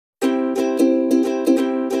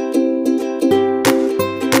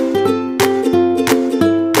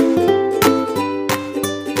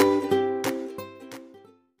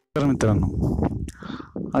मित्रांनो,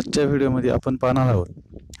 आजच्या व्हिडिओमध्ये आपण पाहणार आहोत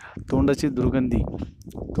तोंडाची दुर्गंधी,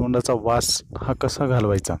 तोंडाचा वास हा कसा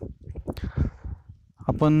घालवायचा।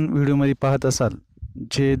 आपण व्हिडिओमध्ये पाहत असाल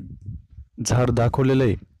जे झाड दाखवलेलं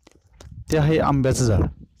आहे ते आहे आंब्याचं झाड।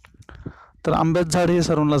 तर आंब्याचं झाड हे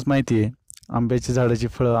सर्वांनाच माहिती आहे, आंब्याची झाडाची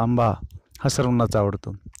फळं, आंबा हा सर्वांनाच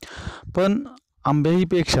आवडतो। पण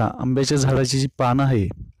आंब्याहीपेक्षा आंब्याच्या झाडाची जी पानं आहे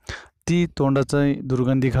ती तोंडाची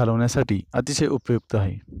दुर्गंधी घालवण्यासाठी अतिशय उपयुक्त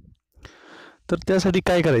आहे। तर त्यासाठी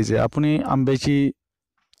काय करायचे, आपण आंब्याची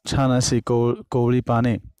छान अशी कोवळी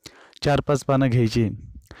पाने 4-5 पानं घ्यायची,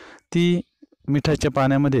 ती मिठाच्या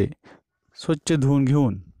पाण्यामध्ये स्वच्छ धुवून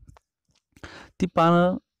घेऊन ती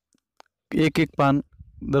पानं एक पान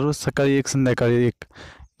दररोज सकाळी एक संध्याकाळी एक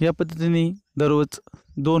या पद्धतीने दररोज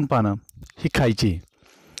 2 पानं ही खायची।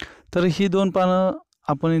 तर ही 2 पानं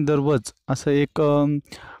आपण दररोज असं एक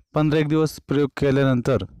 15 दिवस प्रयोग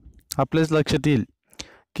केल्यानंतर आपल्याच लक्षात येईल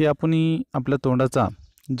की आपण आपल्या तोंडाचा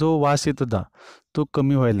जो वास येत होता तो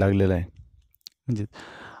कमी व्हायला लागलेला आहे। म्हणजे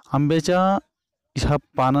आंब्याच्या ह्या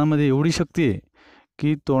पानांमध्ये एवढी शक्ती आहे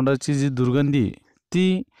की तोंडाची जी दुर्गंधी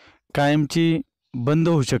ती कायमची बंद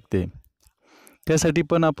होऊ शकते। त्यासाठी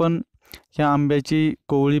पण आपण ह्या आंब्याची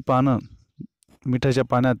कोवळी पानं मिठाच्या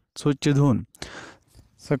पाण्यात स्वच्छ धुवून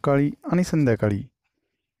सकाळी आणि संध्याकाळी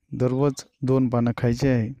दररोज 2 पानं खायची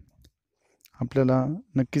आहे। आपल्याला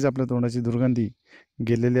नक्कीच आपल्या तोंडाची दुर्गंधी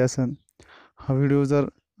गेलेली असेल। हा व्हिडिओ जर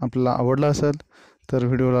आपल्याला आवडला असेल तर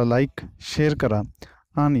व्हिडिओला लाईक, शेअर करा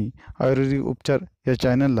आणि आयुर्वेदिक उपचार या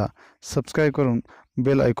चॅनलला सबस्क्राईब करून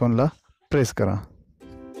बेल आयकॉनला प्रेस करा।